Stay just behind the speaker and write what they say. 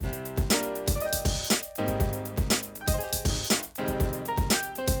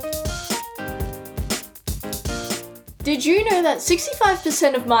Did you know that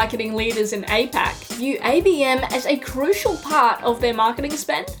 65% of marketing leaders in APAC view ABM as a crucial part of their marketing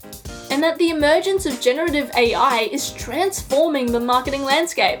spend? And that the emergence of generative AI is transforming the marketing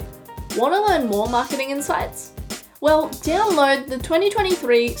landscape? Want to learn more marketing insights? Well, download the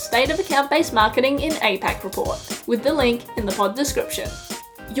 2023 State of Account-Based Marketing in APAC report with the link in the pod description.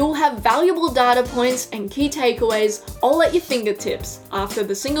 You'll have valuable data points and key takeaways all at your fingertips after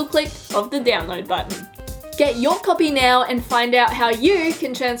the single click of the download button. Get your copy now and find out how you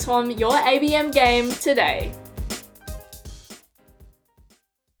can transform your ABM game today.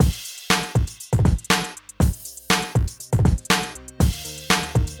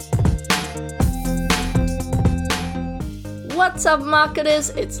 What's up, marketers?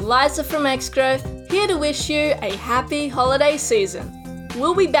 It's Liza from Xgrowth, here to wish you a happy holiday season.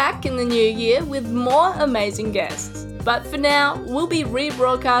 We'll be back in the new year with more amazing guests, but for now, we'll be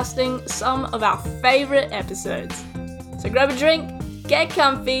rebroadcasting some of our favorite episodes. So grab a drink, get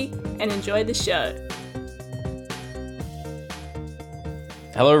comfy, and enjoy the show.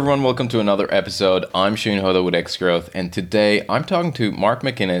 Hello everyone, welcome to another episode. I'm Shun Hoda with Xgrowth, and today I'm talking to Mark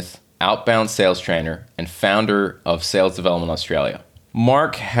McInnes, outbound sales trainer and founder of Sales Development Australia.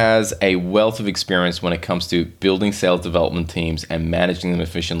 Mark has a wealth of experience when it comes to building sales development teams and managing them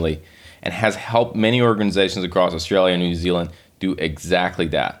efficiently, and has helped many organizations across Australia and New Zealand do exactly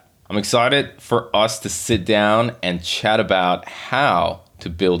that. I'm excited for us to sit down and chat about how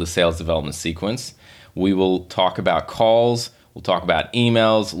to build a sales development sequence. We will talk about calls, we'll talk about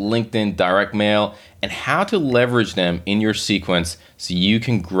emails, LinkedIn, direct mail, and how to leverage them in your sequence so you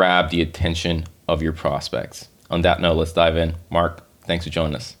can grab the attention of your prospects. On that note, let's dive in. Mark, thanks for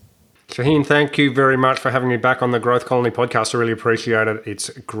joining us. Shaheen, thank you very much for having me back on the Growth Colony podcast. I really appreciate it. It's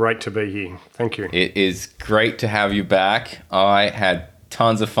great to be here. Thank you. It is great to have you back. I had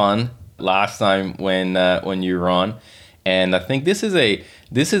tons of fun last time when you were on, and I think this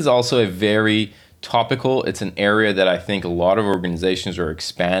is also a very topical. It's an area that I think a lot of organizations are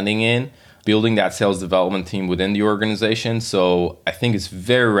expanding in, building that sales development team within the organization. So I think it's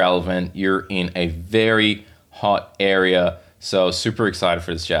very relevant. You're in a very hot area, so super excited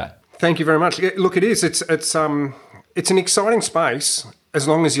for this chat. Thank you very much. Look, it is. It's an exciting space as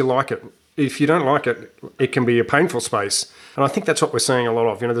long as you like it. If you don't like it, it can be a painful space. And I think that's what we're seeing a lot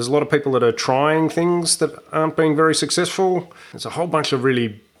of. There's a lot of people that are trying things that aren't being very successful. There's a whole bunch of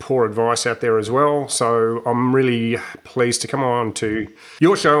really poor advice out there as well. So I'm really pleased to come on to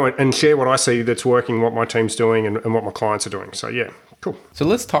your show and share what I see that's working, what my team's doing, and what my clients are doing. So yeah, cool. So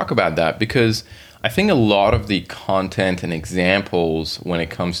let's talk about that, because I think a lot of the content and examples when it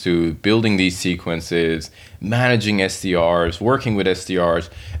comes to building these sequences, managing SDRs, working with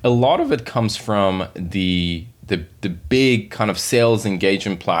SDRs, a lot of it comes from the big kind of sales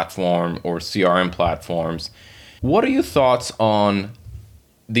engagement platform or CRM platforms. What are your thoughts on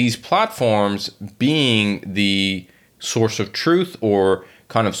these platforms being the source of truth or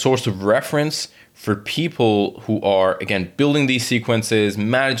kind of source of reference for people who are, again, building these sequences,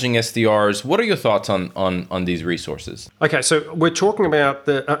 managing SDRs? What are your thoughts on these resources? Okay, so we're talking about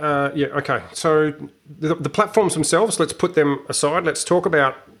So the platforms themselves, let's put them aside. Let's talk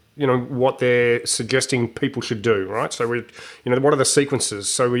about what they're suggesting people should do, right? So what are the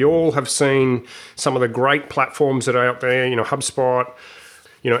sequences? So we all have seen some of the great platforms that are out there. HubSpot,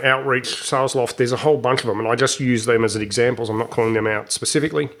 Outreach, SalesLoft, there's a whole bunch of them, and I just use them as examples. I'm not calling them out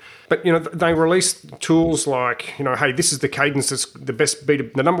specifically. But, they release tools like, hey, this is the cadence that's the best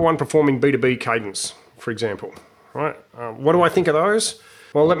the number one performing B2B cadence, for example, right? What do I think of those?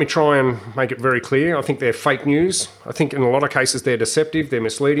 Well, let me try and make it very clear. I think they're fake news. I think in a lot of cases they're deceptive, they're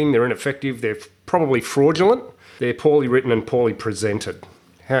misleading, they're ineffective, they're probably fraudulent, they're poorly written and poorly presented.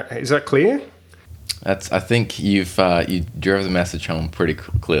 Is that clear? I think you drove the message home pretty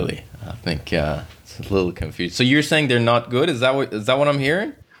clearly. I think it's a little confused. So you're saying they're not good? Is that what I'm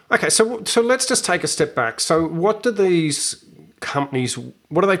hearing? Okay, so let's just take a step back. So what do these companies?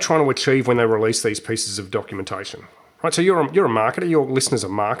 What are they trying to achieve when they release these pieces of documentation? Right. So you're a marketer. Your listeners are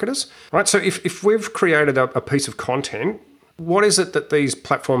marketers. Right. So if we've created a piece of content, what is it that these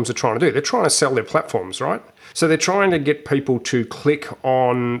platforms are trying to do? They're trying to sell their platforms, right? So they're trying to get people to click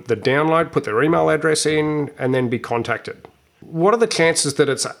on the download, put their email address in, and then be contacted. What are the chances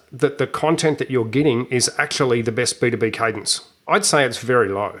that the content that you're getting is actually the best B2B cadence? I'd say it's very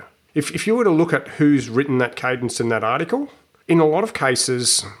low. If you were to look at who's written that cadence in that article, in a lot of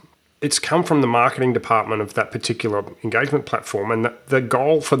cases, it's come from the marketing department of that particular engagement platform, and the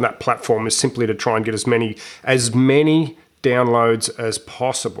goal for that platform is simply to try and get as many downloads as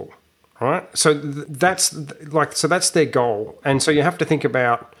possible, right? So that's their goal. And so you have to think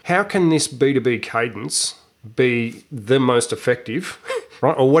about, how can this B2B cadence be the most effective,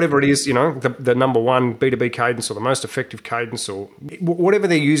 right? Or whatever it is, the number one B2B cadence or the most effective cadence or whatever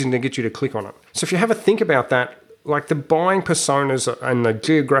they're using to get you to click on it. So if you have a think about that, like the buying personas and the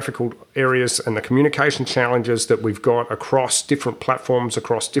geographical areas and the communication challenges that we've got across different platforms,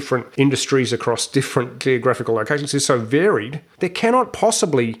 across different industries, across different geographical locations is so varied, there cannot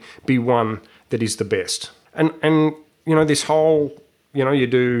possibly be one that is the best. And this whole, you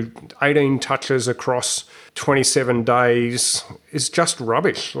do 18 touches across 27 days is just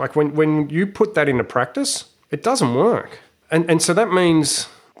rubbish. Like when you put that into practice, it doesn't work. And so that means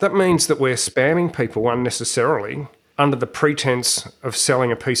that we're spamming people unnecessarily under the pretense of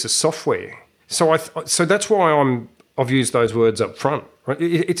selling a piece of software. So that's why I've used those words up front. Right?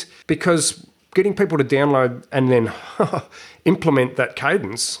 It's because getting people to download and then implement that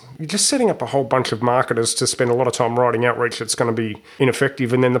cadence, you're just setting up a whole bunch of marketers to spend a lot of time writing outreach that's going to be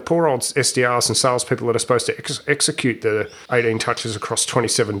ineffective. And then the poor old SDRs and salespeople that are supposed to execute the 18 touches across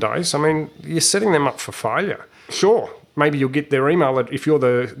 27 days, I mean, you're setting them up for failure. Sure, maybe you'll get their email. If you're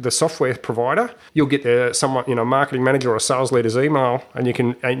the software provider, you'll get their marketing manager or a sales leader's email, and you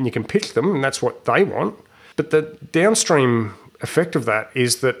can pitch them, and that's what they want. But the downstream effect of that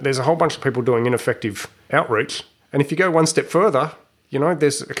is that there's a whole bunch of people doing ineffective outreach. And if you go one step further,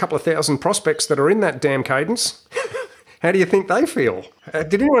 there's a couple of thousand prospects that are in that damn cadence. How do you think they feel?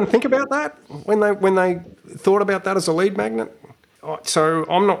 Did anyone think about that when they thought about that as a lead magnet? So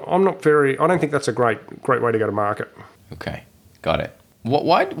I don't think that's a great way to go to market. Okay, got it.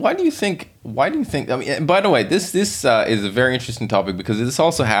 Why do you think? I mean, by the way, this is a very interesting topic because this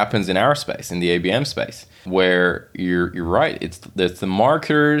also happens in our space, in the ABM space, where you're right. It's the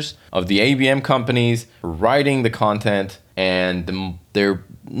marketers of the ABM companies writing the content, and they're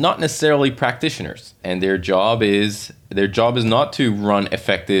not necessarily practitioners, and their job is not to run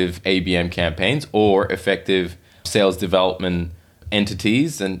effective ABM campaigns or effective sales development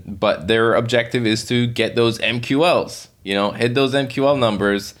entities, but their objective is to get those MQLs. Hit those MQL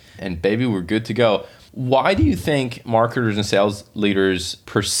numbers, and baby, we're good to go. Why do you think marketers and sales leaders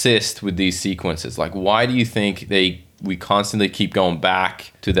persist with these sequences? Like, why do you think we constantly keep going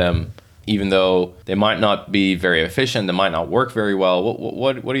back to them, even though they might not be very efficient, they might not work very well?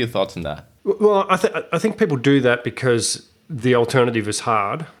 What are your thoughts on that? Well, I think people do that because the alternative is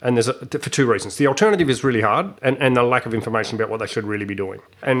hard, and for two reasons. The alternative is really hard, and the lack of information about what they should really be doing.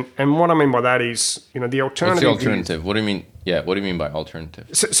 And what I mean by that is, the alternative. What's the alternative? What do you mean? Yeah, what do you mean by alternative?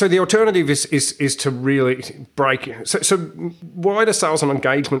 So the alternative is to really break. So why do sales and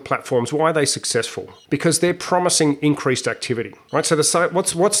engagement platforms? Why are they successful? Because they're promising increased activity, right? So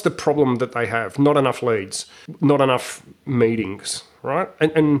what's the problem that they have? Not enough leads, not enough meetings, right?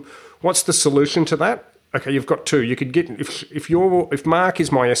 And what's the solution to that? Okay, you've got two. You could get if Mark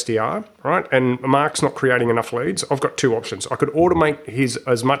is my SDR, right, and Mark's not creating enough leads, I've got two options. I could automate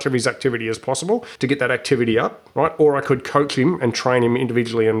as much of his activity as possible to get that activity up, right, or I could coach him and train him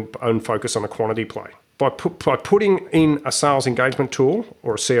individually and focus on a quantity play. By putting in a sales engagement tool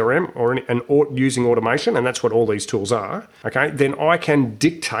or a CRM or using automation, and that's what all these tools are, okay, then I can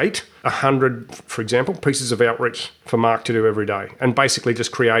dictate 100, for example, pieces of outreach for Mark to do every day and basically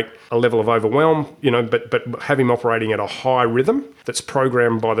just create a level of overwhelm, but have him operating at a high rhythm that's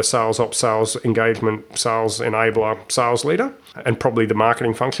programmed by the sales ops, sales engagement, sales enabler, sales leader, and probably the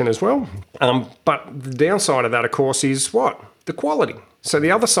marketing function as well. But the downside of that, of course, is what? The quality. So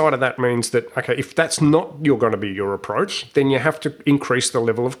the other side of that means that, okay, if that's not going to be your approach, then you have to increase the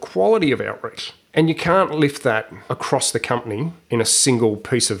level of quality of outreach. And you can't lift that across the company in a single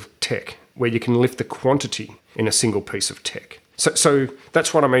piece of tech, where you can lift the quantity in a single piece of tech. So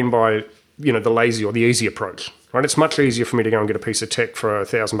that's what I mean by, the lazy or the easy approach. Right? It's much easier for me to go and get a piece of tech for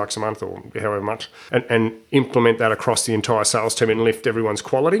 $1,000 a month or however much and implement that across the entire sales team and lift everyone's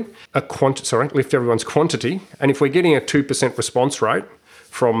quantity. And if we're getting a 2% response rate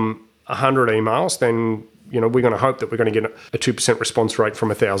from 100 emails, then we're going to hope that we're going to get a 2% response rate from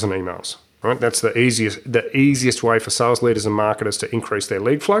 1,000 emails. Right? That's the easiest way for sales leaders and marketers to increase their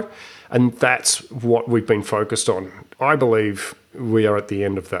lead flow, and that's what we've been focused on. I believe we are at the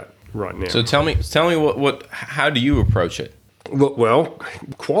end of that right now. So tell me how do you approach it? Well,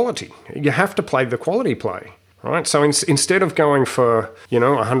 quality. You have to play the quality play, right? So instead of going for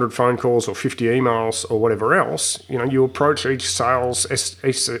 100 phone calls or 50 emails or whatever else, you approach each sales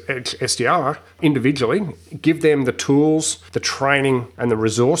SDR individually, give them the tools, the training, and the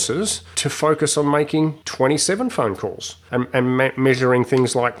resources to focus on making 27 phone calls and measuring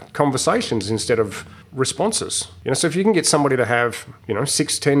things like conversations instead of responses. So if you can get somebody to have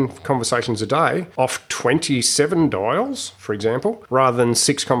 6-10 conversations a day off 27 dials, for example, rather than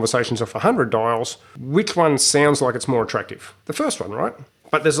 6 conversations off 100 dials, which one sounds like it's more attractive? The first one, right?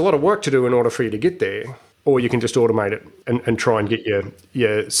 But there's a lot of work to do in order for you to get there. Or you can just automate it and try and get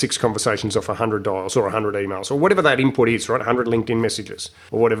your 6 conversations off 100 dials or 100 emails or whatever that input is, right? 100 LinkedIn messages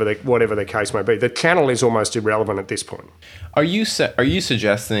or whatever the case may be. The channel is almost irrelevant at this point. Are you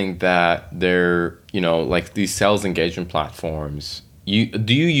suggesting that they're, like these sales engagement platforms, do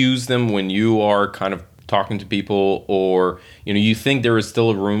you use them when you are kind of talking to people, or you think there is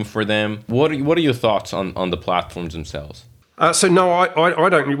still a room for them? What are your thoughts on the platforms themselves? So no, I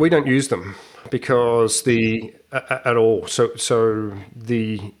don't. We don't use them because at all. So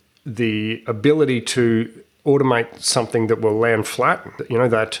the ability to automate something that will land flat,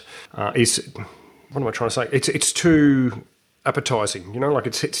 that is, what am I trying to say? It's too appetizing, like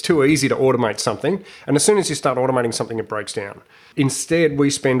it's too easy to automate something, and as soon as you start automating something, it breaks down. Instead, we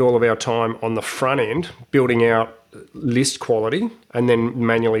spend all of our time on the front end building out list quality and then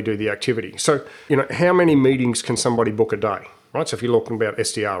manually do the activity. So, how many meetings can somebody book a day? Right, so if you're talking about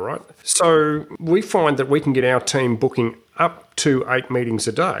SDR, right? So we find that we can get our team booking up to 8 meetings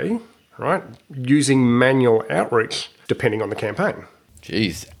a day, right, using manual outreach, depending on the campaign.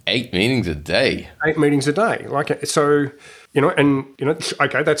 Jeez, 8 meetings a day. 8 meetings a day, okay,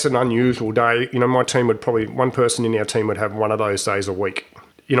 that's an unusual day. My team one person in our team would have one of those days a week.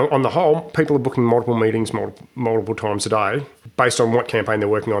 On the whole, people are booking multiple meetings multiple times a day based on what campaign they're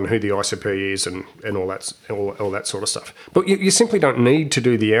working on, who the ICP is, and all that sort of stuff. But you simply don't need to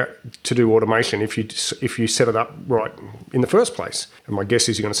do automation if you set it up right in the first place. And my guess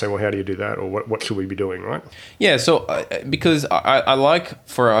is you're going to say, well, how do you do that, or what should we be doing, right? Yeah. So because I like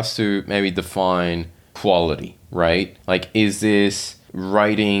for us to maybe define quality, right? Like, is this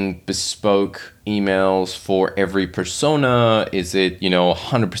writing bespoke emails for every persona? Is it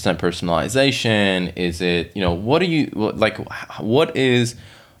 100% personalization? Is it what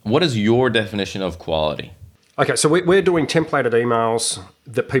is your definition of quality? Okay, so we're doing templated emails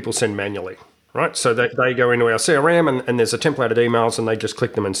that people send manually, right? So they go into our CRM and there's a templated emails and they just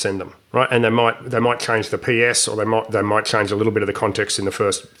click them and send them, right? And they might change the PS, or they might change a little bit of the context in the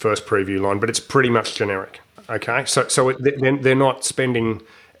first preview line, but it's pretty much generic. Okay, so they're not spending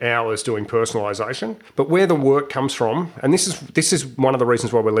hours doing personalization, but where the work comes from, and this is one of the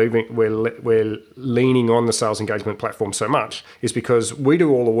reasons why we're leaning on the sales engagement platform so much, is because we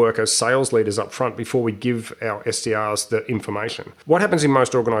do all the work as sales leaders up front before we give our SDRs the information. What happens in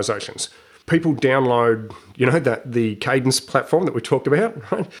most organizations? People download, the Cadence platform that we talked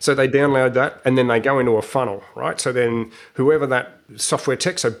about, right? So they download that and then they go into a funnel, right? So then whoever that software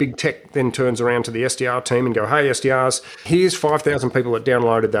tech, so big tech, then turns around to the SDR team and go, hey, SDRs, here's 5,000 people that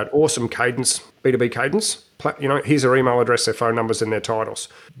downloaded that awesome Cadence, B2B Cadence. Here's their email address, their phone numbers and their titles.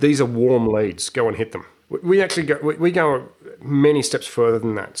 These are warm leads. Go and hit them. We actually go many steps further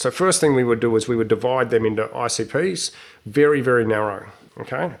than that. So first thing we would do is we would divide them into ICPs, very, very narrow.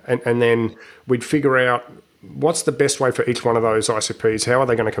 Okay, and then we'd figure out what's the best way for each one of those ICPs. How are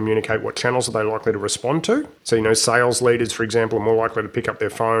they going to communicate? What channels are they likely to respond to? So, sales leaders, for example, are more likely to pick up their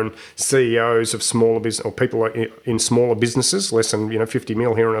phone. CEOs of smaller business, or people in smaller businesses, less than 50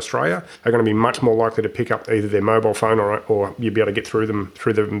 mil here in Australia, are going to be much more likely to pick up either their mobile phone or you'll be able to get through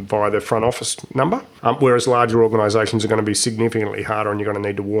them via their front office number. Whereas larger organisations are going to be significantly harder, and you're going to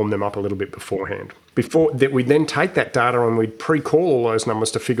need to warm them up a little bit beforehand. Before that, we then take that data and we'd pre-call all those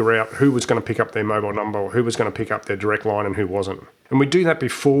numbers to figure out who was going to pick up their mobile number, or who was going to pick up their direct line and who wasn't. And we do that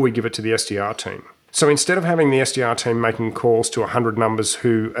before we give it to the SDR team. So instead of having the SDR team making calls to 100 numbers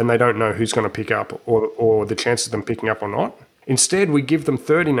and they don't know who's going to pick up or the chances of them picking up or not, instead we give them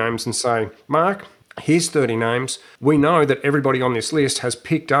 30 names and say, Mark, here's 30 names. We know that everybody on this list has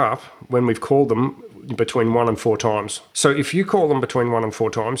picked up when we've called them between 1 and 4 times. So if you call them between 1 and 4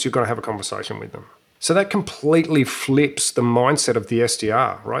 times, you've got to have a conversation with them. So that completely flips the mindset of the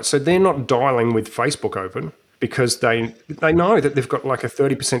SDR, right? So they're not dialing with Facebook open because they know that they've got like a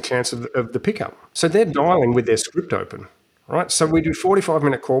 30% chance of the pickup. So they're dialing with their script open, right? So we do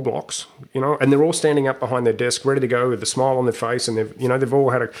 45-minute call blocks, and they're all standing up behind their desk, ready to go with a smile on their face, and they've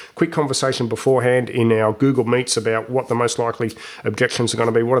all had a quick conversation beforehand in our Google Meets about what the most likely objections are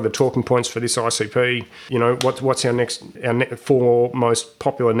going to be, what are the talking points for this ICP, what's our 4 most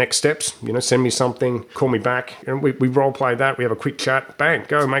popular next steps, send me something, call me back, and we role play that. We have a quick chat, bang,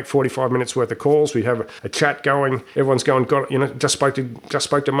 go make 45 minutes worth of calls. We have a chat going. Everyone's going, just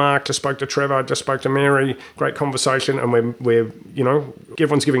spoke to Mark, just spoke to Trevor, just spoke to Mary, great conversation, and we're where,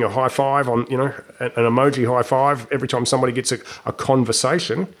 everyone's giving a high five on, an emoji high five every time somebody gets a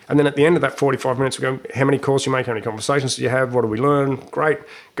conversation. And then at the end of that 45 minutes, we go, how many calls you make, how many conversations do you have, what do we learn? Great.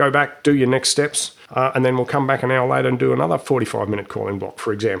 Go back, do your next steps. And then we'll come back an hour later and do another 45-minute calling block,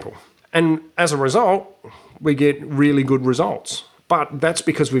 for example. And as a result, we get really good results. But that's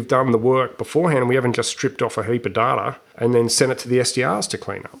because we've done the work beforehand and we haven't just stripped off a heap of data and then sent it to the SDRs to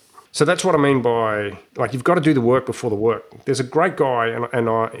clean up. So that's what I mean by, you've got to do the work before the work. There's a great guy, and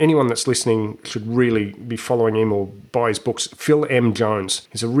anyone that's listening should really be following him or buy his books, Phil M. Jones.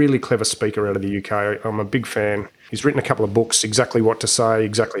 He's a really clever speaker out of the UK. I'm a big fan. He's written a couple of books, exactly what to say,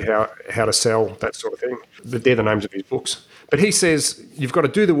 exactly how to sell, that sort of thing. They're the names of his books. But he says you've got to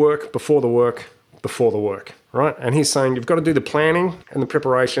do the work before the work, before the work, right? And he's saying you've got to do the planning and the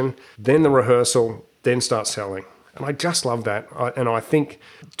preparation, then the rehearsal, then start selling. And I just love that. And I think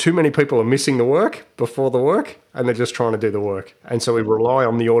too many people are missing the work before the work and they're just trying to do the work. And so we rely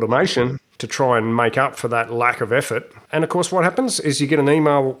on the automation to try and make up for that lack of effort. And of course, what happens is you get an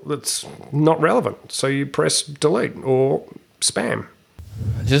email that's not relevant. So you press delete or spam.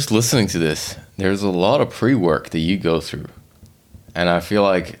 Just listening to this, there's a lot of pre-work that you go through. And I feel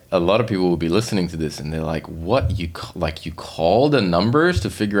like a lot of people will be listening to this and they're like, what? You call the numbers to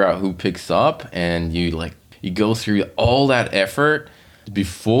figure out who picks up, and you go through all that effort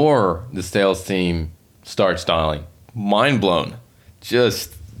before the sales team starts dialing. Mind blown.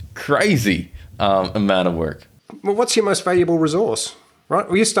 Just crazy amount of work. Well, what's your most valuable resource, right?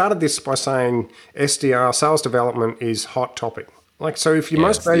 Well, you started this by saying SDR, sales development, is hot topic. So if your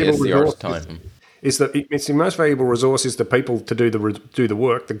most valuable resource is that it's the most valuable resource is the people to do the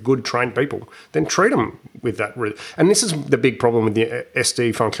work, the good trained people, then treat them with that. And this is the big problem with the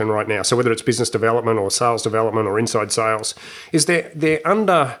SD function right now. So whether it's business development or sales development or inside sales, is they're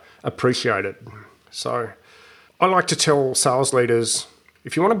underappreciated. So I like to tell sales leaders,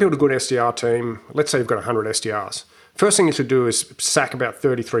 if you want to build a good SDR team, let's say you've got 100 SDRs, first thing you should do is sack about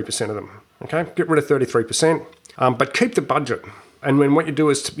 33% of them. Okay, get rid of 33%, but keep the budget. And when what you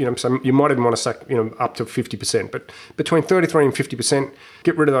do is, so you might even want to sack, up to 50%, but between 33 and 50%,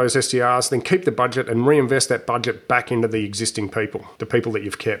 get rid of those SDRs, then keep the budget and reinvest that budget back into the existing people, the people that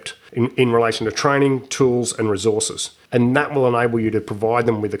you've kept in relation to training, tools, and resources. And that will enable you to provide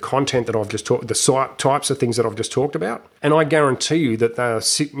them with the content that I've just talked, the types of things that I've just talked about. And I guarantee you that the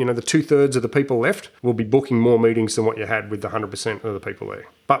 2/3 of the people left will be booking more meetings than what you had with the 100% of the people there.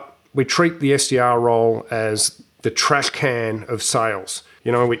 But we treat the SDR role as the trash can of sales.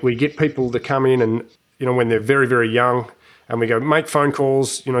 We get people to come in and, when they're very, very young, and we go make phone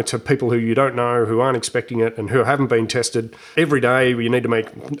calls, to people who you don't know, who aren't expecting it and who haven't been tested. Every day you need to make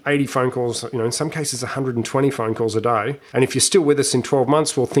 80 phone calls, in some cases 120 phone calls a day. And if you're still with us in 12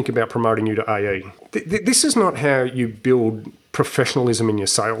 months, we'll think about promoting you to AE. This is not how you build professionalism in your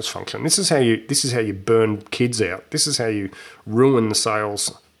sales function. This is how you burn kids out. This is how you ruin the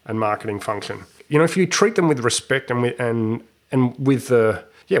sales and marketing function. If you treat them with respect and with the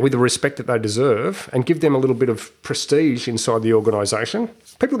respect that they deserve, and give them a little bit of prestige inside the organisation,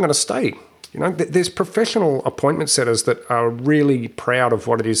 people are going to stay. There's professional appointment setters that are really proud of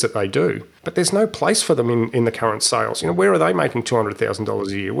what it is that they do, but there's no place for them in the current sales. Where are they making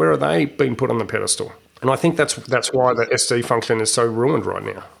 $200,000 a year? Where are they being put on the pedestal? And I think that's why the SD function is so ruined right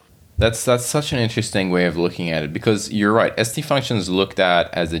now. That's such an interesting way of looking at it, because you're right. SD function is looked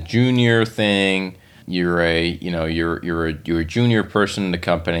at as a junior thing. You're a junior person in the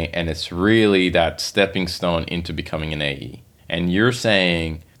company, and it's really that stepping stone into becoming an AE. And you're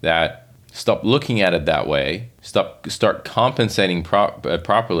saying that stop looking at it that way. Start compensating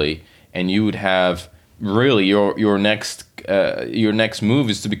properly, and you would have really your next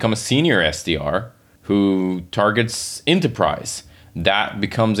move is to become a senior SDR who targets enterprise. That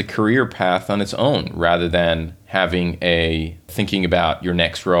becomes a career path on its own, rather than thinking about your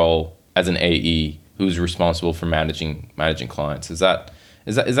next role as an AE who's responsible for managing clients. Is that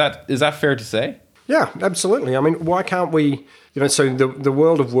fair to say? Yeah, absolutely. I mean, why can't we? So the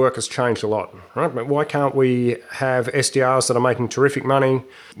world of work has changed a lot, right? But why can't we have SDRs that are making terrific money,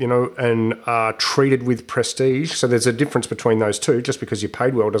 and are treated with prestige? So there's a difference between those two. Just because you're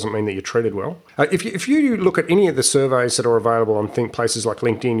paid well doesn't mean that you're treated well. If you look at any of the surveys that are available on places like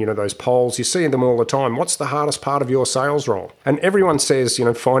LinkedIn, those polls, you see them all the time. What's the hardest part of your sales role? And everyone says,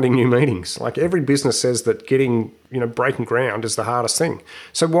 finding new meetings. Like every business says that getting, breaking ground is the hardest thing.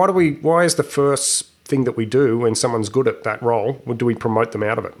 So why is the first thing that we do when someone's good at that role, do we promote them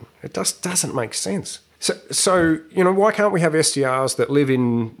out of it? It just doesn't make sense. So, why can't we have SDRs that live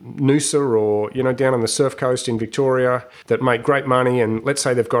in Noosa or, down on the surf coast in Victoria that make great money, and let's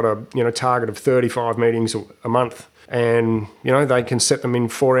say they've got a target of 35 meetings a month, and, they can set them in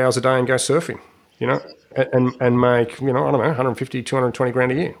 4 hours a day and go surfing, and make, I don't know, 150, 220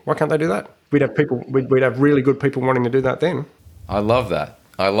 grand a year. Why can't they do that? We'd have really good people wanting to do that then. I love that.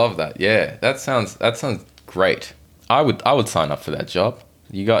 Yeah, that sounds great. I would sign up for that job.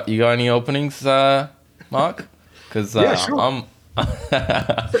 You got any openings, Mark? Because yeah, sure.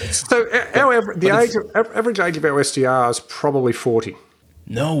 So average age of our SDR is probably 40.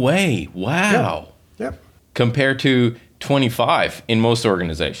 No way! Wow. Yep. Compared to 25 in most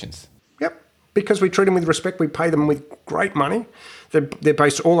organizations. Yep. Because we treat them with respect, we pay them with great money. They're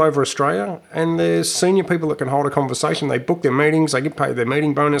based all over Australia, and there's senior people that can hold a conversation. They book their meetings, they get paid their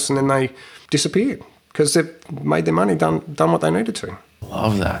meeting bonus, and then they disappear because they've made their money, done what they needed to. I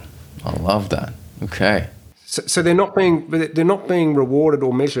love that. Okay. So they're not being rewarded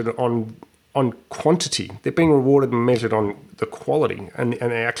or measured on quantity. They're being rewarded and measured on the quality and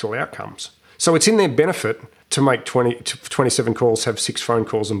the actual outcomes. So it's in their benefit to make 27 calls, have 6 phone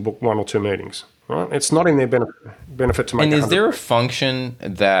calls, and book 1 or 2 meetings. Right? It's not in their benefit to make. And 100. Is there a function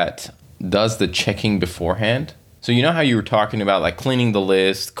that does the checking beforehand? So you know how you were talking about like cleaning the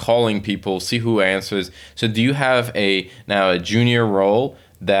list, calling people, see who answers. So do you have a junior role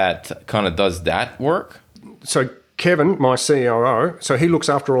that kind of does that work? So Kevin, my COO, so he looks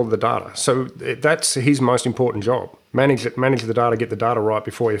after all the data. So that's his most important job. Manage the data, get the data right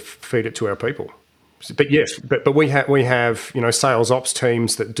before you feed it to our people. But yes, but we have sales ops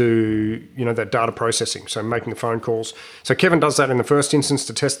teams that do that data processing, so making the phone calls. So Kevin does that in the first instance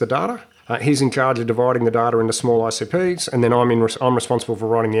to test the data. He's in charge of dividing the data into small ICPs, and then I'm responsible for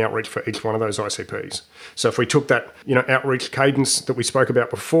writing the outreach for each one of those ICPs. So if we took that outreach cadence that we spoke about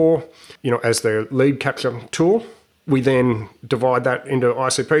before, as the lead capture tool, we then divide that into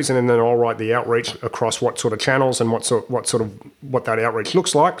ICPs, and then I'll write the outreach across what sort of channels and what that outreach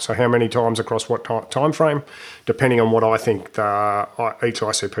looks like. So how many times across what time frame, depending on what I think each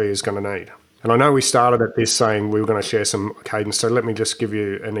ICP is going to need. And I know we started at this saying we were going to share some cadence, so let me just give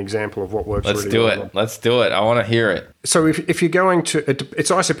you an example of what works. Let's do it. I want to hear it. So if you're going to,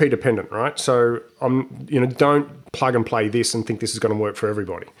 it's ICP dependent, right? So don't plug and play this and think this is going to work for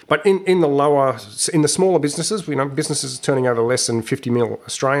everybody. But in the smaller businesses, businesses turning over less than 50 mil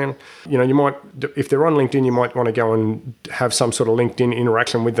Australian, you might, if they're on LinkedIn, you might want to go and have some sort of LinkedIn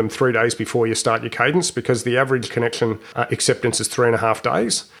interaction with them 3 days before you start your cadence, because the average connection acceptance is 3.5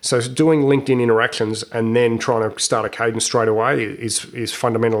 days. So doing LinkedIn interactions and then trying to start a cadence straight away is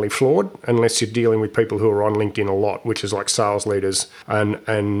fundamentally flawed unless you're dealing with people who are on LinkedIn a lot, which is like sales leaders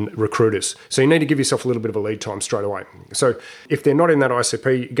and recruiters. So you need to give yourself a little bit of a lead time straight away. So if they're not in that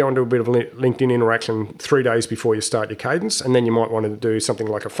ICP, go and do a bit of LinkedIn interaction 3 days before you start your cadence, and then you might want to do something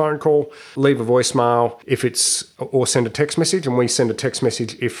like a phone call, leave a voicemail or send a text message, and we send a text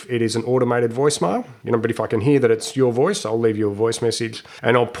message if it is an automated voicemail. But if I can hear that it's your voice, I'll leave you a voice message,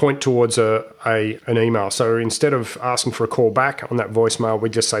 and I'll point towards an email. So instead of asking for a call back on that voicemail, we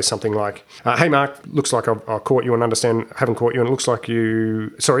just say something like, "Hey Mark, looks like I caught you and haven't caught you, and it looks like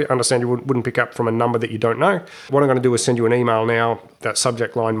understand you wouldn't pick up from a number that you don't know. What I'm going to do is send you an email now. That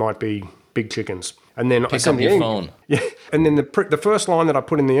subject line might be big chickens." And then pick up your phone. Yeah. And then the first line that I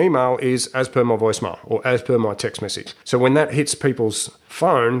put in the email is as per my voicemail or as per my text message. So when that hits people's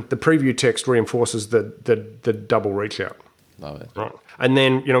phone, the preview text reinforces the double reach out. Love it. Right. And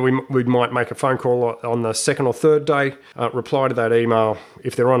then, we might make a phone call on the second or third day, reply to that email.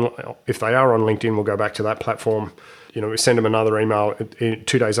 If they are on LinkedIn, we'll go back to that platform. We send them another email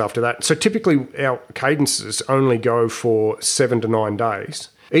 2 days after that. So typically our cadences only go for 7 to 9 days.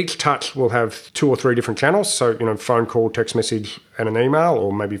 Each touch will have 2 or 3 different channels. So, phone call, text message, and an email,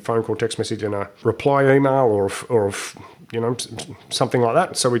 or maybe phone call, text message, and a reply email, or something like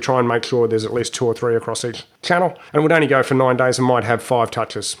that. So we try and make sure there's at least 2 or 3 across each channel. And it would only go for 9 days and might have 5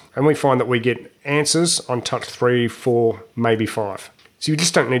 touches. And we find that we get answers on touch 3, 4, maybe 5. So you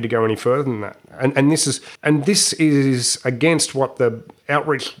just don't need to go any further than that. And this is against what the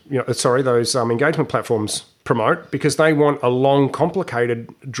outreach, those engagement platforms promote, because they want a long, complicated,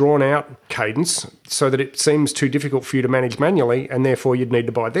 drawn-out cadence so that it seems too difficult for you to manage manually, and therefore you'd need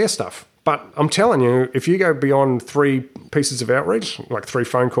to buy their stuff. But I'm telling you, if you go beyond 3 pieces of outreach, like 3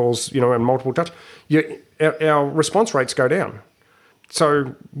 phone calls, and multiple touch, our response rates go down.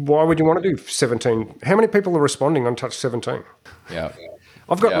 So why would you want to do 17? How many people are responding on touch 17? Yeah.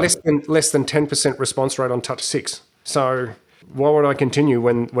 I've got less than 10% response rate on touch 6. So why would I continue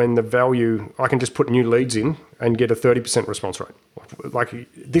when the value, I can just put new leads in and get a 30% response rate? Like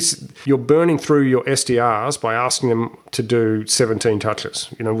this, you're burning through your SDRs by asking them to do 17 touches,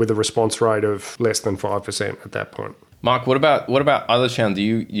 with a response rate of less than 5% at that point. Mark, what about other channels? Do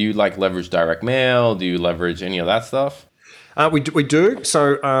you like leverage direct mail? Do you leverage any of that stuff? We do.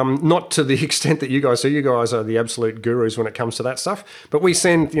 So not to the extent that you guys do. You guys are the absolute gurus when it comes to that stuff. But we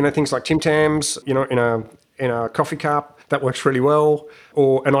send, things like Tim Tams, in a coffee cup. That works really well.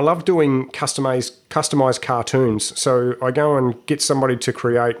 And I love doing customized cartoons. So I go and get somebody to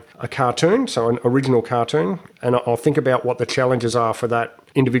create a cartoon, so an original cartoon, and I'll think about what the challenges are for that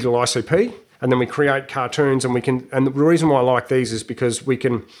individual ICP. And then we create cartoons, and the reason why I like these is because we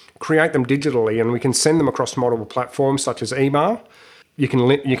can create them digitally and we can send them across multiple platforms such as email. You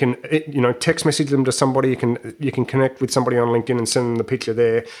can text message them to somebody. You can connect with somebody on LinkedIn and send them the picture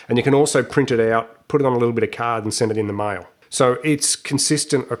there, and you can also print it out, put it on a little bit of card, and send it in the mail. So it's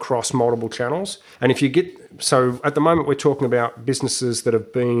consistent across multiple channels. And so at the moment we're talking about businesses that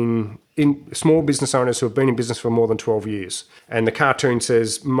have been small business owners who have been in business for more than 12 years. And the cartoon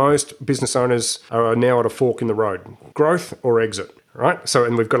says most business owners are now at a fork in the road, growth or exit. Right? So,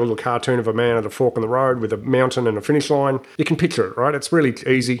 and we've got a little cartoon of a man at a fork in the road with a mountain and a finish line. You can picture it, right? It's really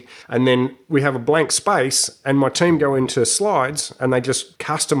easy. And then we have a blank space, and my team go into slides and they just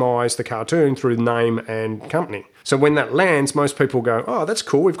customize the cartoon through name and company. So when that lands, most people go, oh, that's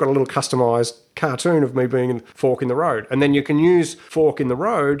cool. We've got a little customized cartoon of me being in fork in the road. And then you can use fork in the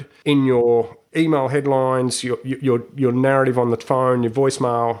road in your email headlines, your narrative on the phone, your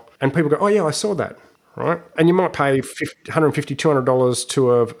voicemail, and people go, oh yeah, I saw that. Right, and you might pay $150, $200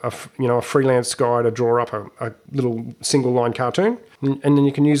 to a freelance guy to draw up a little single line cartoon, and then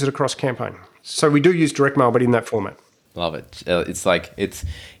you can use it across campaign. So we do use direct mail, but in that format. Love it. It's like it's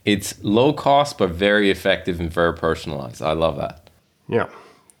low cost but very effective and very personalized. I love that. Yeah.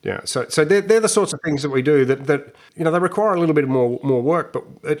 So they're the sorts of things that we do that they require a little bit more work, but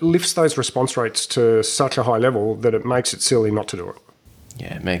it lifts those response rates to such a high level that it makes it silly not to do it.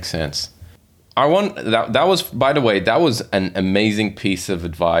 Yeah, it makes sense. That was, by the way, that was an amazing piece of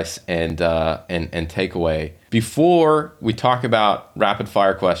advice and takeaway. Before we talk about rapid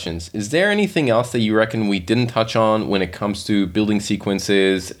fire questions, is there anything else that you reckon we didn't touch on when it comes to building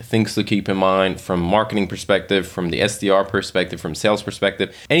sequences, things to keep in mind from marketing perspective, from the SDR perspective, from sales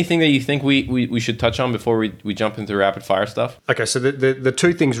perspective? Anything that you think we should touch on before we jump into rapid fire stuff? Okay, so the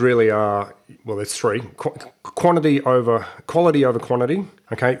two things really are, well, there's three. Quality over quantity.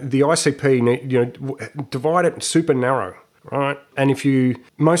 Okay, the ICP, divide it super narrow. Right. And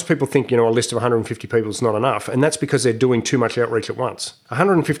most people think, a list of 150 people is not enough. And that's because they're doing too much outreach at once.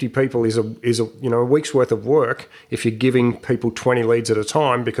 150 people is a week's worth of work if you're giving people 20 leads at a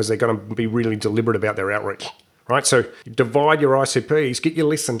time because they're going to be really deliberate about their outreach. Right. So divide your ICPs, get your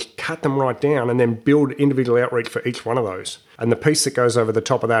lists and cut them right down, and then build individual outreach for each one of those. And the piece that goes over the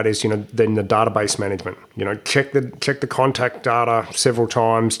top of that is, then the database management. Check the contact data several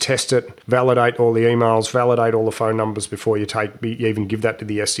times, test it, validate all the emails, validate all the phone numbers before you even give that to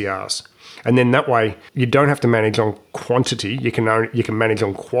the SDRs. And then that way, you don't have to manage on quantity. You can manage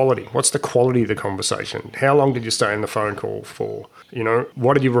on quality. What's the quality of the conversation? How long did you stay in the phone call for?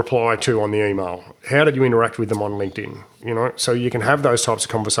 What did you reply to on the email? How did you interact with them on LinkedIn? So you can have those types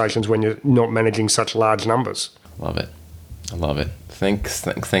of conversations when you're not managing such large numbers. Love it. I love it. Thanks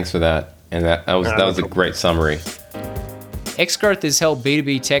for that. And that was a great summary. Xgrowth has helped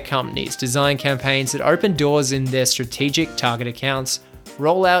B2B tech companies design campaigns that open doors in their strategic target accounts,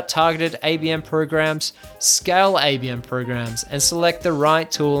 roll out targeted ABM programs, scale ABM programs, and select the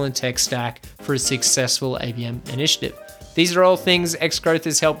right tool and tech stack for a successful ABM initiative. These are all things Xgrowth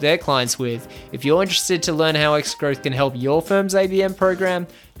has helped their clients with. If you're interested to learn how Xgrowth can help your firm's ABM program,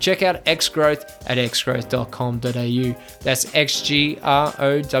 check out Xgrowth at xgrowth.com.au. That's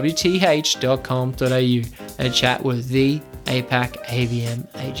xgrowth.com.au and chat with the APAC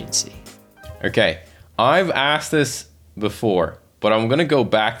ABM agency. Okay, I've asked this before, but I'm going to go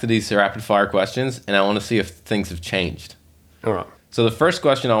back to these rapid fire questions and I want to see if things have changed. All right. So the first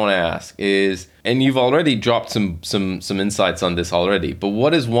question I want to ask is, and you've already dropped some insights on this already, but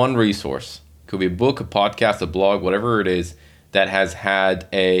what is one resource, could be a book, a podcast, a blog, whatever it is, that has had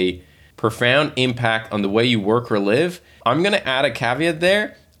a profound impact on the way you work or live? I'm going to add a caveat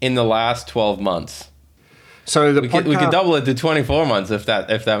there, in the last 12 months. So we could double it to 24 months if that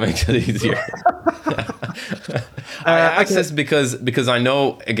makes it easier. I ask this because I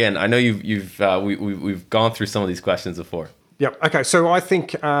know we've gone through some of these questions before. Yep. Okay. So I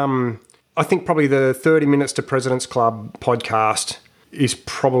think probably the 30 Minutes to President's Club podcast is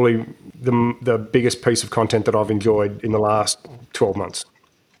probably the biggest piece of content that I've enjoyed in the last 12 months.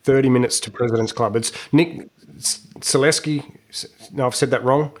 30 Minutes to President's Club. It's Nick Selesky, no, I've said that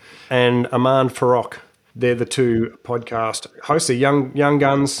wrong, and Aman Farokh. They're the two podcast hosts. They're young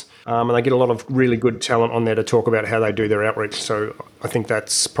guns, and they get a lot of really good talent on there to talk about how they do their outreach. So I think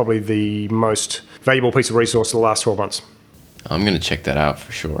that's probably the most valuable piece of resource of the last 12 months. I'm going to check that out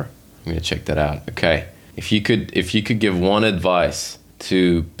for sure. I'm going to check that out. Okay. If you could give one advice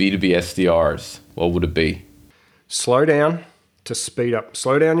to B2B SDRs, what would it be? Slow down to speed up.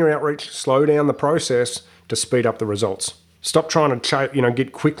 Slow down your outreach. Slow down the process to speed up the results. Stop trying to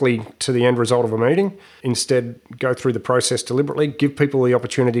get quickly to the end result of a meeting. Instead, go through the process deliberately. Give people the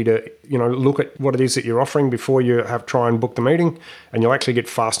opportunity to look at what it is that you're offering before you try and book the meeting, and you'll actually get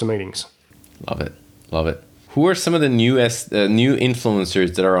faster meetings. Love it. Who are some of the new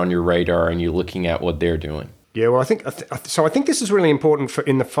influencers that are on your radar, and you're looking at what they're doing? Yeah, well, I think this is really important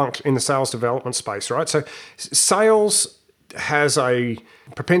in the sales development space, right? So, sales has a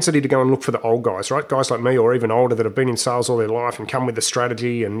propensity to go and look for the old guys, right? Guys like me or even older that have been in sales all their life and come with the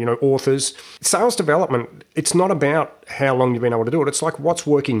strategy and, authors. Sales development, it's not about how long you've been able to do it. It's like what's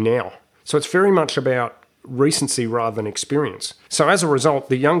working now. So it's very much about recency rather than experience. So as a result,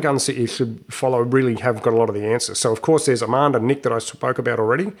 the young guns that you should follow really have got a lot of the answers. So of course there's Amanda and Nick that I spoke about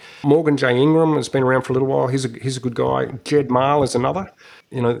already. Morgan J. Ingram has been around for a little while. He's a good guy. Jed Mahl is another.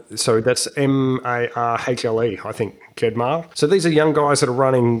 So that's Marhle, I think, Jed Mahl. So these are young guys that are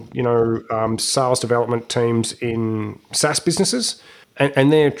running, sales development teams in SaaS businesses,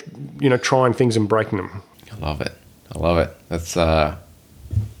 and they're, trying things and breaking them. I love it. That's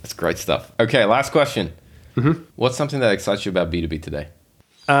great stuff. Okay, last question. Mm-hmm. What's something that excites you about B2B today?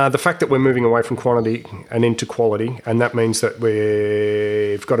 The fact that we're moving away from quantity and into quality, and that means that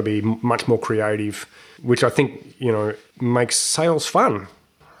we've got to be much more creative, which I think, makes sales fun,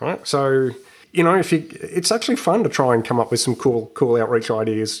 right? So, it's actually fun to try and come up with some cool outreach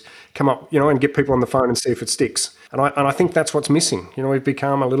ideas, and get people on the phone and see if it sticks. And I think that's what's missing. We've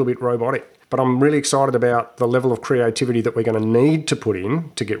become a little bit robotic, but I'm really excited about the level of creativity that we're going to need to put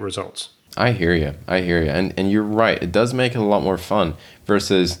in to get results. I hear you. And you're right. It does make it a lot more fun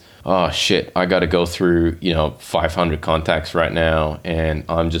versus, oh shit, I got to go through, 500 contacts right now. And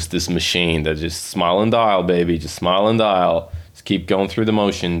I'm just this machine that just smile and dial, baby. Just smile and dial. Just keep going through the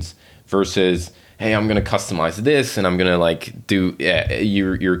motions versus, hey, I'm going to customize this and I'm going to do, yeah,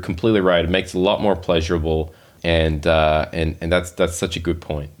 you're completely right. It makes it a lot more pleasurable. And that's such a good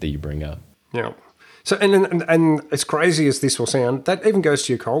point that you bring up. Yeah. So and as crazy as this will sound, that even goes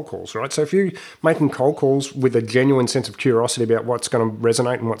to your cold calls, right? So if you're making cold calls with a genuine sense of curiosity about what's going to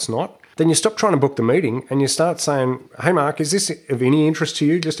resonate and what's not, then you stop trying to book the meeting and you start saying, hey, Mark, is this of any interest to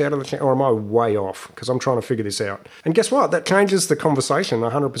you just out of the or am I way off? Because I'm trying to figure this out. And guess what? That changes the conversation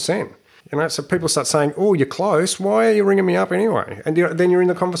 100%. So people start saying, oh, you're close. Why are you ringing me up anyway? And then you're in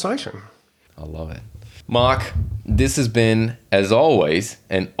the conversation. I love it. Mark, this has been, as always,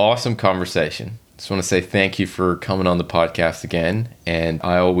 an awesome conversation. Just want to say thank you for coming on the podcast again, and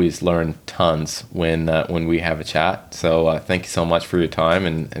I always learn tons when we have a chat. So thank you so much for your time,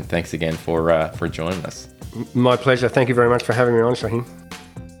 and thanks again for joining us. My pleasure. Thank you very much for having me on, Shaheen.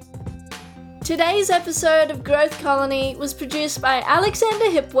 Today's episode of Growth Colony was produced by Alexander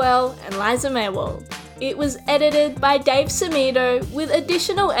Hipwell and Liza Maywald. It was edited by Dave Samito with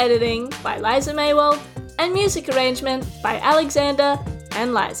additional editing by Liza Maywald and music arrangement by Alexander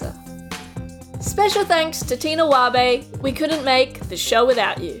and Liza. Special thanks to Tina Wabe. We couldn't make the show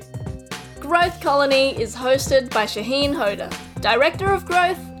without you. Growth Colony is hosted by Shaheen Hoda, Director of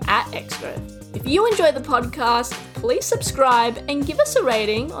Growth at Xgrowth. If you enjoy the podcast, please subscribe and give us a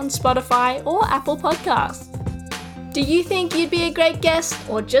rating on Spotify or Apple Podcasts. Do you think you'd be a great guest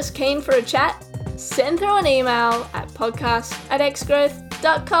or just keen for a chat? Send through an email at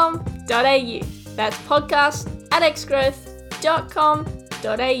podcast@xgrowth.com.au. That's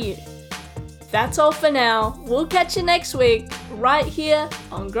podcast@xgrowth.com.au. That's all for now. We'll catch you next week, right here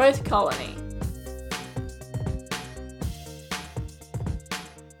on Growth Colony.